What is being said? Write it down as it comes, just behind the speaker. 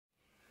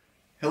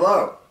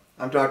Hello,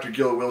 I'm Dr.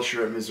 Gil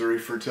Wilshire at Missouri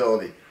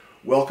Fertility.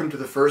 Welcome to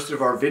the first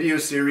of our video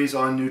series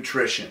on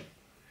nutrition.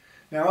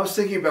 Now I was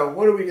thinking about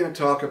what are we going to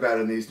talk about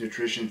in these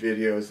nutrition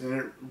videos, and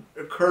it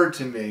occurred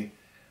to me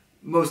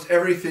most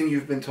everything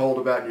you've been told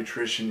about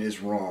nutrition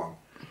is wrong.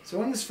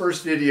 So in this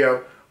first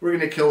video we're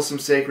going to kill some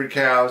sacred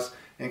cows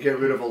and get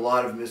rid of a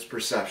lot of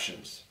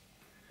misperceptions.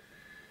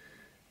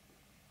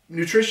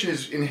 Nutrition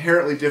is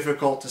inherently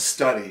difficult to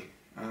study.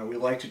 We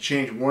like to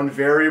change one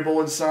variable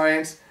in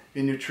science.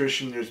 In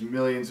nutrition, there's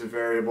millions of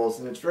variables,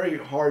 and it's very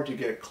hard to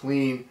get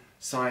clean,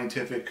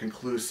 scientific,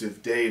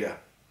 conclusive data.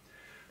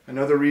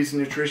 Another reason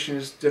nutrition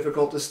is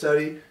difficult to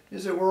study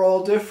is that we're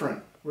all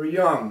different. We're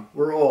young,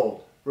 we're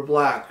old, we're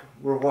black,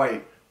 we're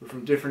white, we're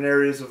from different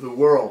areas of the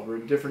world, we're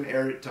in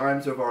different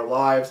times of our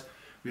lives,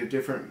 we have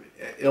different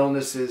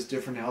illnesses,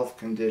 different health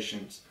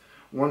conditions.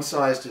 One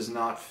size does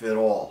not fit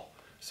all.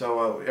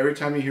 So every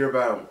time you hear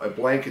about a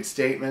blanket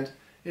statement,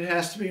 it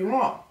has to be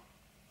wrong.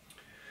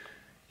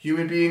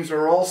 Human beings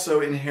are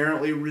also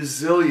inherently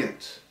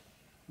resilient.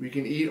 We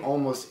can eat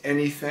almost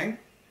anything,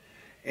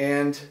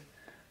 and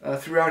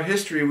throughout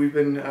history we've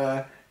been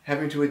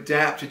having to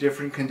adapt to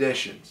different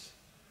conditions.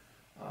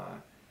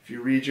 If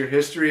you read your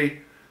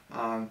history,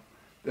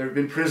 there have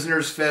been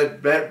prisoners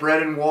fed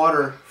bread and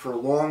water for a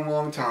long,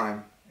 long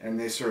time, and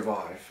they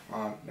survive.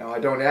 Now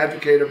I don't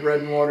advocate a bread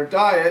and water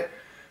diet,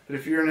 but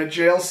if you're in a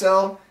jail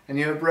cell and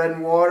you have bread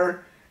and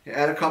water, you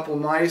add a couple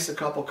mice, a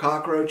couple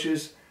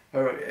cockroaches,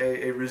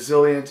 a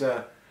resilient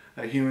a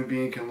human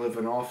being can live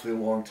an awfully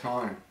long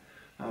time.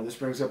 This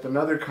brings up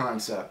another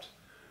concept.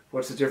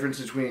 What's the difference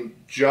between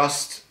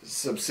just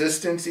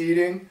subsistence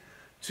eating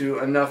to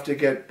enough to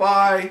get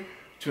by,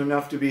 to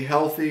enough to be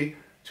healthy,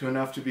 to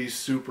enough to be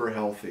super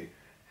healthy?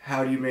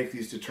 How do you make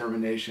these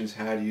determinations?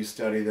 How do you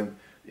study them?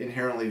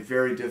 Inherently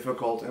very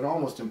difficult and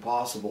almost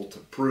impossible to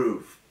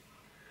prove.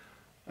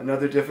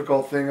 Another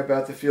difficult thing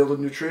about the field of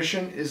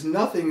nutrition is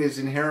nothing is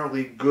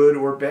inherently good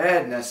or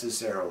bad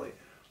necessarily.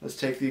 Let's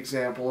take the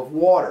example of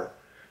water.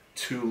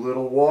 Too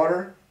little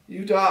water,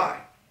 you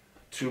die.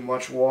 Too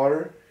much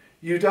water,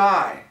 you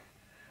die.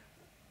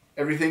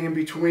 Everything in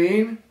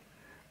between,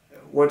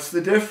 what's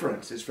the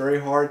difference? It's very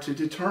hard to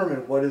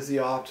determine what is the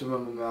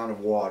optimum amount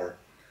of water.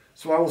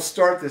 So I will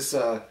start this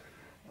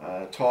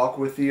talk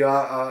with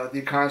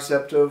the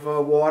concept of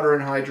water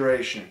and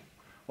hydration.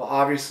 Well,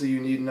 obviously you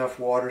need enough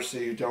water so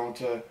you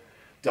don't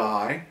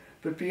die.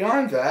 But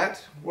beyond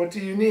that, what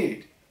do you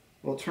need?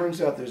 Well, it turns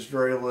out there's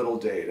very little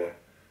data.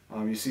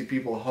 You see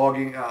people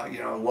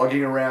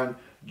lugging around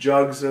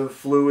jugs of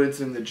fluids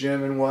in the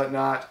gym and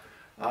whatnot.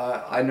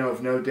 I know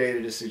of no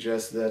data to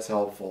suggest that that's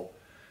helpful.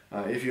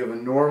 If you have a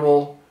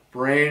normal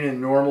brain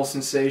and normal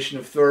sensation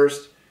of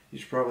thirst, you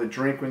should probably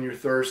drink when you're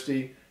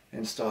thirsty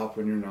and stop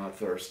when you're not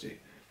thirsty.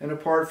 And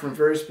apart from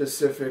very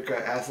specific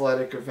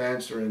athletic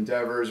events or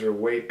endeavors or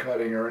weight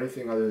cutting or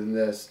anything other than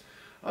this,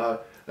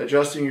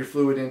 adjusting your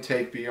fluid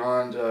intake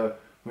beyond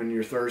when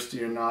you're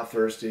thirsty or not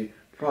thirsty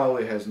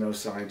probably has no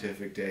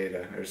scientific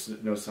data, or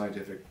no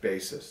scientific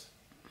basis.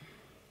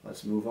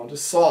 Let's move on to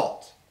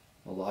salt.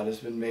 A lot has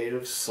been made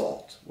of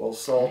salt. Well,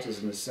 salt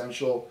is an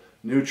essential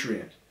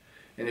nutrient.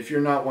 And if you're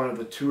not one of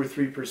the 2 or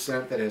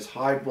 3% that has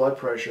high blood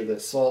pressure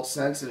that's salt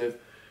sensitive,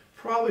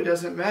 probably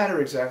doesn't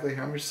matter exactly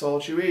how much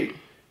salt you eat.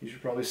 You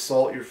should probably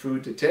salt your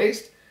food to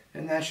taste,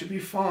 and that should be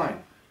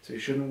fine. So you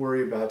shouldn't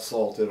worry about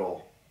salt at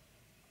all.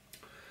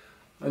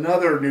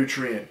 Another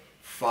nutrient,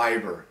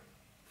 fiber.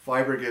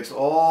 Fiber gets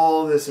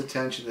all this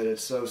attention that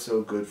it's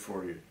so good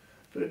for you.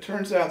 But it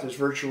turns out there's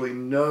virtually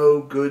no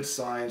good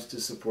science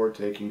to support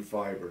taking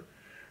fiber.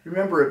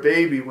 Remember, a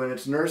baby, when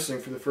it's nursing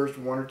for the first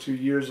 1 or 2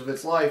 years of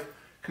its life,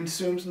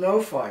 consumes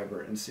no fiber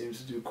and seems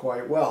to do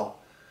quite well.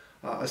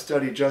 A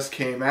study just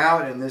came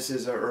out, and this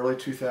is early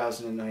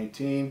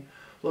 2019,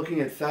 looking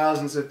at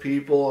thousands of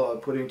people,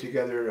 putting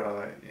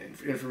together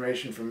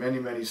information from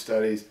many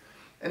studies,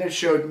 and it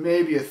showed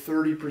maybe a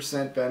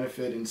 30%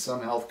 benefit in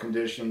some health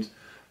conditions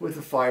with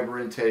a fiber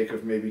intake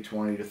of maybe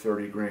 20 to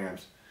 30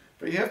 grams.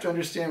 But you have to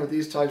understand with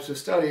these types of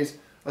studies,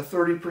 a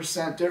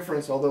 30%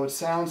 difference, although it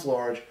sounds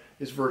large,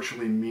 is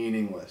virtually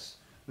meaningless.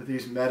 With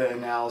these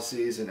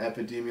meta-analyses and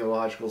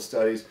epidemiological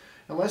studies,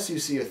 unless you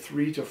see a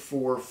 3 to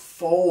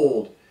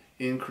 4-fold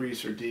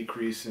increase or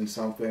decrease in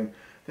something,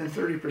 then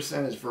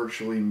 30% is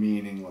virtually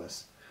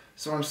meaningless.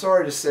 So I'm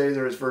sorry to say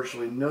there is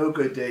virtually no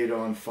good data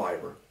on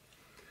fiber.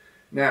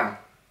 Now,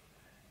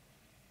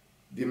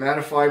 the amount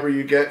of fiber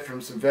you get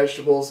from some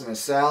vegetables and a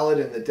salad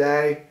in the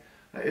day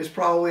is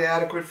probably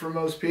adequate for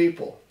most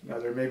people. Now,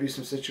 there may be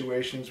some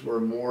situations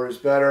where more is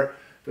better,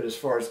 but as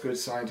far as good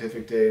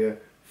scientific data,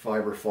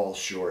 fiber falls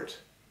short.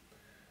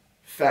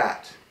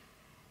 Fat.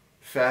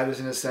 Fat is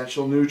an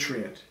essential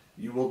nutrient.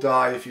 You will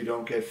die if you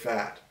don't get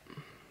fat.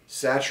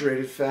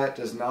 Saturated fat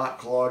does not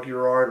clog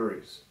your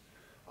arteries.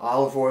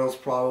 Olive oil is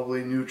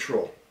probably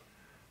neutral.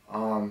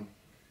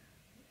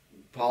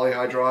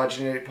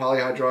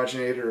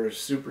 Polyhydrogenated or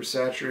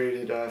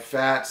supersaturated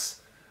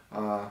fats,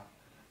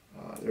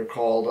 they're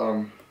called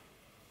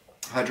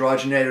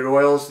hydrogenated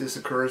oils. This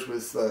occurs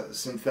with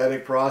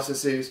synthetic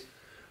processes.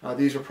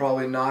 These are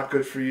probably not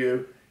good for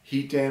you.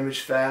 Heat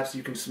damaged fats,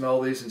 you can smell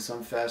these in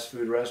some fast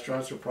food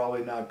restaurants, are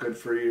probably not good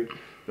for you.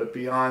 But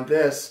beyond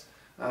this,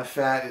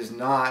 fat is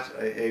not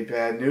a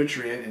bad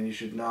nutrient, and you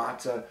should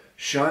not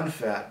shun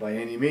fat by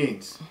any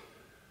means.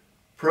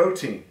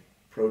 Protein.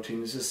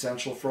 Protein is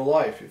essential for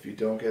life. If you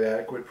don't get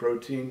adequate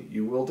protein,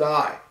 you will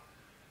die.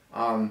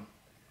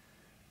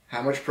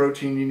 How much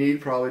protein you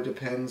need probably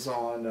depends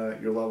on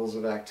your levels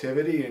of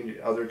activity and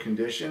other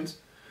conditions,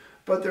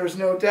 but there's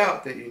no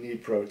doubt that you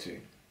need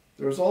protein.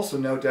 There's also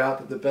no doubt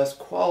that the best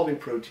quality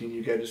protein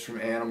you get is from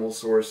animal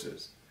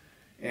sources.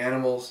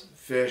 Animals,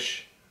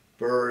 fish,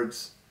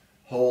 birds,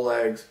 whole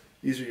eggs,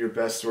 these are your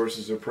best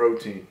sources of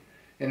protein.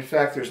 In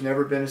fact, there's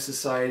never been a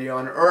society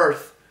on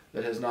Earth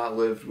that has not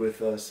lived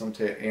with some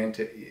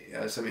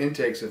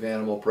intakes of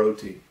animal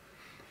protein.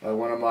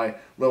 One of my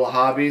little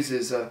hobbies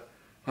is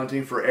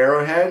hunting for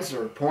arrowheads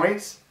or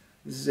points.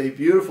 This is a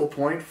beautiful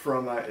point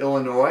from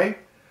Illinois,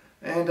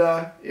 and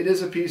it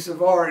is a piece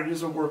of art, it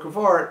is a work of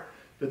art,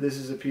 but this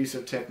is a piece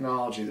of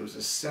technology that was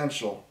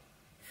essential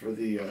for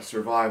the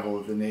survival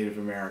of the Native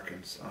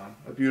Americans.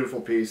 A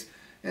beautiful piece,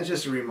 and it's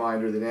just a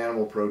reminder that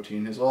animal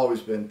protein has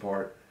always been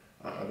part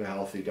of a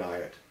healthy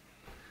diet.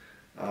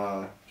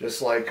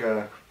 Just like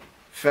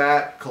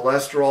fat,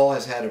 cholesterol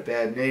has had a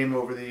bad name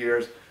over the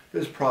years.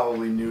 This is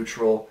probably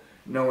neutral.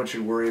 No one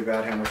should worry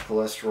about how much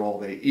cholesterol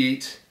they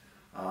eat,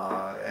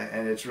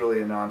 and it's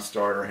really a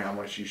non-starter how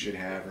much you should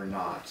have or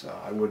not.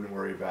 I wouldn't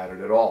worry about it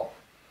at all.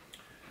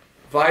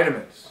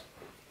 Vitamins.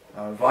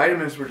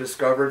 Vitamins were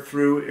discovered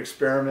through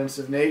experiments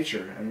of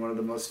nature, and one of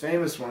the most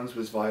famous ones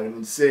was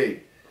vitamin C.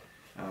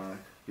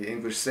 The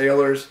English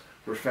sailors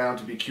were found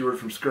to be cured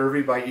from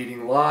scurvy by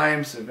eating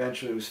limes.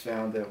 Eventually it was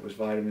found that it was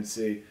vitamin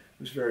C. It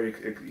was a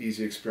very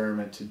easy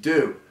experiment to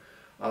do.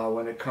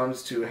 When it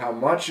comes to how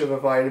much of a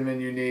vitamin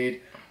you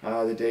need,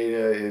 the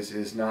data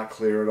is not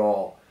clear at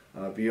all.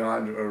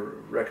 Beyond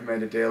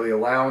recommended daily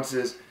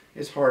allowances,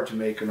 it's hard to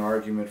make an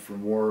argument for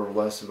more or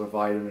less of a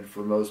vitamin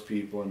for most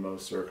people in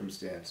most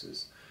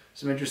circumstances.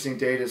 Some interesting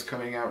data is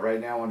coming out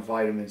right now on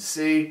vitamin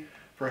C.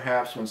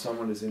 Perhaps when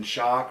someone is in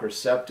shock or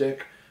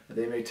septic,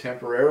 they may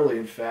temporarily,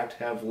 in fact,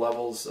 have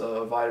levels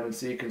of vitamin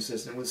C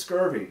consistent with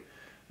scurvy.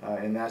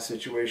 In that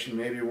situation,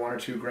 maybe 1 or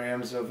 2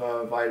 grams of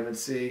vitamin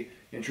C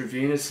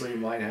intravenously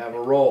might have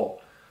a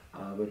role.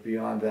 But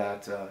beyond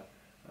that,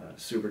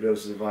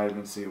 superdoses of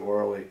vitamin C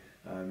orally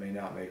may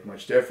not make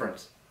much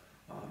difference.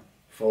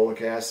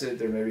 Folic acid,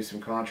 there may be some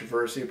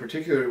controversy,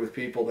 particularly with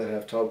people that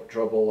have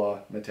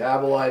trouble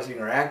metabolizing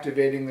or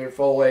activating their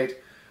folate.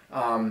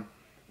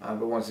 But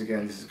once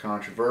again, this is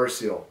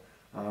controversial.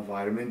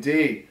 Vitamin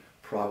D,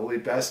 probably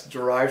best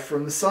derived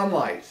from the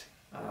sunlight.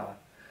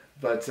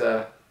 But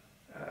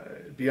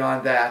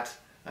beyond that,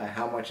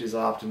 how much is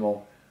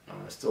optimal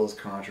still is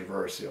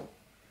controversial.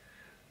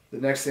 The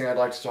next thing I'd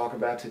like to talk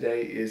about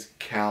today is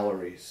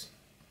calories.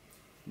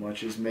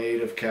 Much is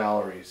made of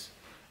calories.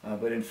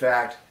 But in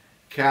fact,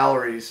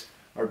 calories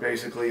are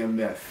basically a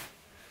myth.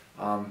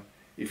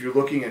 If you're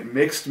looking at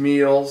mixed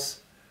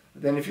meals,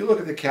 then if you look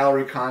at the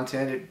calorie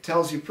content, it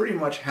tells you pretty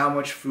much how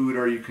much food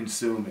are you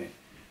consuming.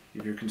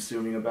 If you're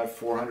consuming about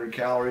 400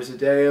 calories a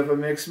day of a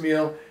mixed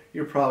meal,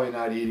 you're probably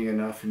not eating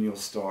enough and you'll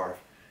starve.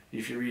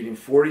 If you're eating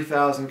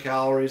 40,000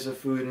 calories of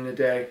food in a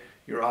day,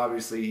 you're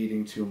obviously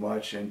eating too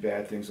much and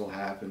bad things will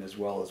happen as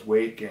well as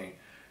weight gain.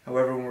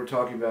 However, when we're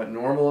talking about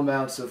normal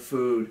amounts of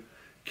food,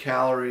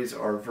 calories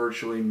are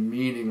virtually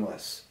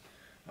meaningless.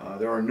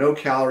 There are no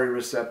calorie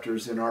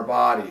receptors in our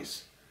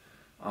bodies.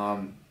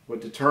 What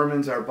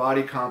determines our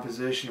body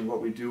composition and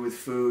what we do with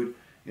food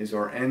is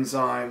our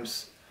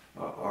enzymes,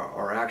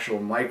 our actual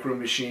micro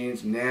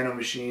machines, nano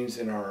machines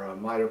in our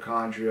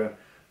mitochondria.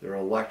 There are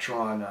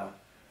electron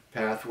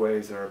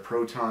pathways, there are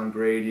proton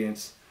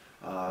gradients,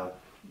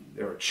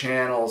 there are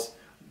channels.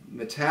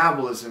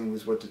 Metabolism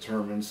is what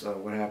determines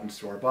what happens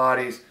to our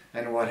bodies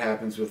and what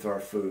happens with our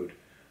food.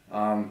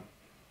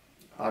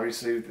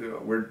 Obviously,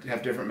 we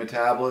have different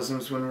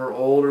metabolisms when we're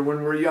old or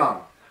when we're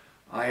young.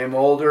 I am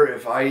older.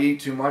 If I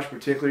eat too much,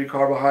 particularly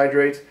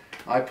carbohydrates,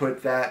 I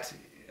put that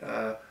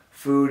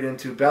food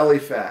into belly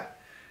fat.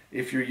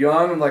 If you're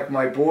young, like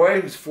my boy,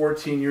 who's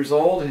 14 years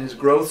old, in his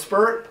growth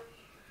spurt,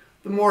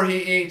 the more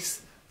he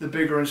eats, the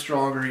bigger and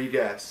stronger he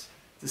gets.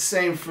 The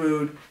same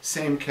food,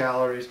 same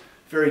calories,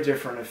 very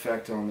different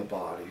effect on the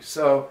body.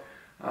 So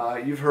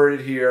you've heard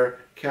it here,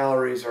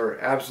 calories are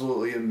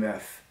absolutely a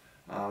myth.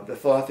 The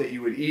thought that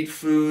you would eat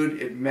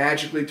food, it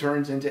magically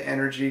turns into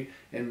energy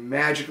and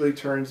magically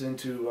turns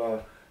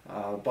into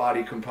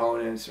body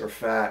components or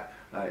fat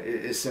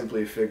is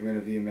simply a figment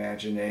of the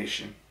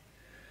imagination.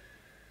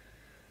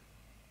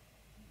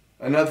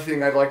 Another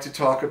thing I'd like to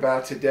talk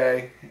about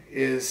today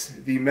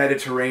is the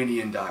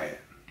Mediterranean diet.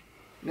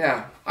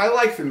 Now, I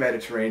like the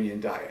Mediterranean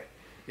diet.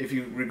 If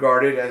you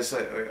regard it as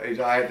a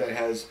diet that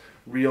has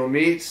real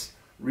meats,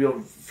 real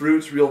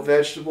fruits, real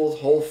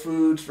vegetables, whole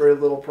foods, very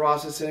little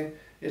processing,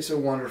 it's a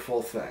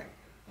wonderful thing.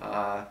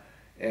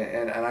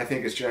 And I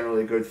think it's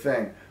generally a good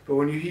thing. But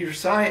when you hear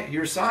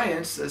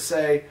science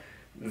say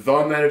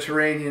the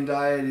Mediterranean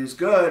diet is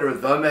good or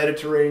the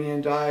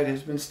Mediterranean diet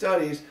has been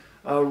studied,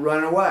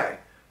 run away.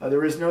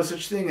 There is no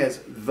such thing as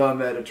the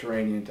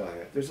Mediterranean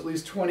diet. There's at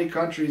least 20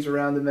 countries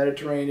around the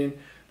Mediterranean.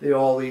 They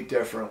all eat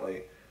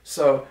differently.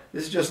 So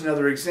this is just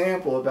another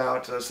example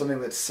about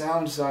something that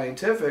sounds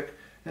scientific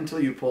until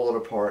you pull it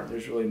apart.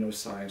 There's really no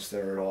science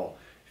there at all.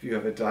 If you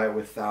have a diet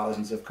with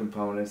thousands of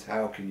components,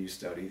 how can you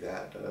study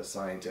that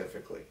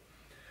scientifically?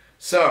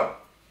 So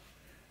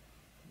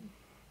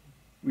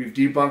we've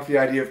debunked the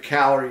idea of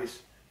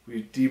calories.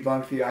 We've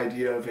debunked the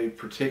idea of a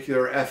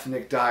particular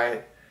ethnic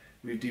diet.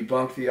 We've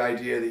debunked the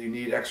idea that you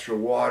need extra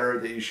water,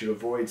 that you should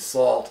avoid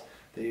salt,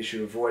 that you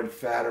should avoid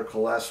fat or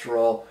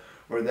cholesterol,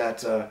 or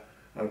that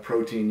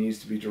protein needs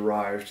to be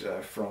derived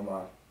from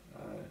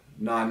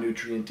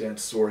non-nutrient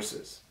dense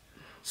sources.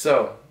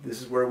 So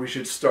this is where we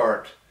should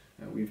start.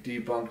 We've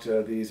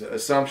debunked these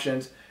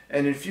assumptions,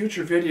 and in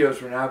future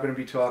videos we're now going to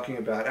be talking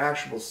about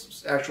actual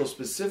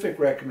specific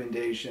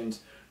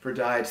recommendations for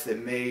diets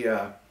that may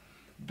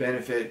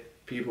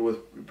benefit people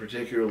with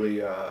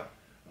particularly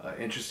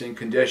interesting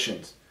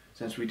conditions.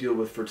 Since we deal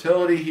with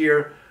fertility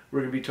here, we're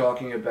going to be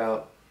talking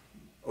about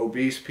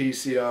obese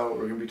PCO,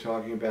 we're going to be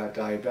talking about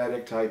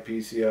diabetic type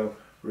PCO,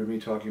 we're going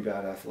to be talking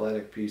about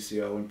athletic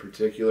PCO in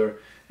particular,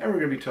 and we're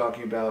going to be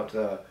talking about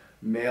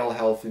male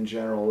health in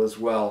general as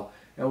well.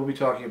 And we'll be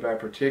talking about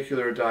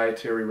particular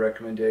dietary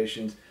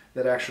recommendations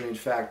that actually in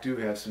fact do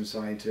have some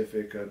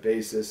scientific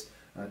basis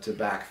to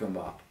back them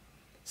up.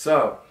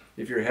 So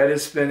if your head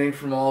is spinning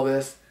from all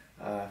this,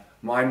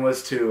 mine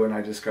was too when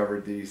I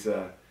discovered these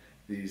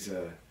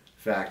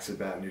facts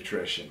about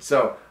nutrition.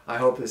 So I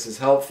hope this is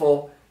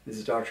helpful. This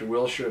is Dr.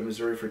 Wilshire at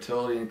Missouri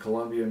Fertility in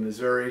Columbia,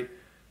 Missouri.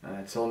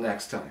 Until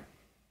next time.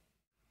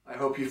 I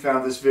hope you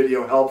found this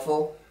video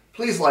helpful.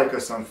 Please like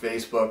us on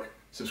Facebook,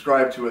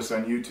 subscribe to us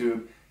on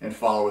YouTube, and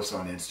follow us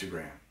on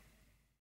Instagram.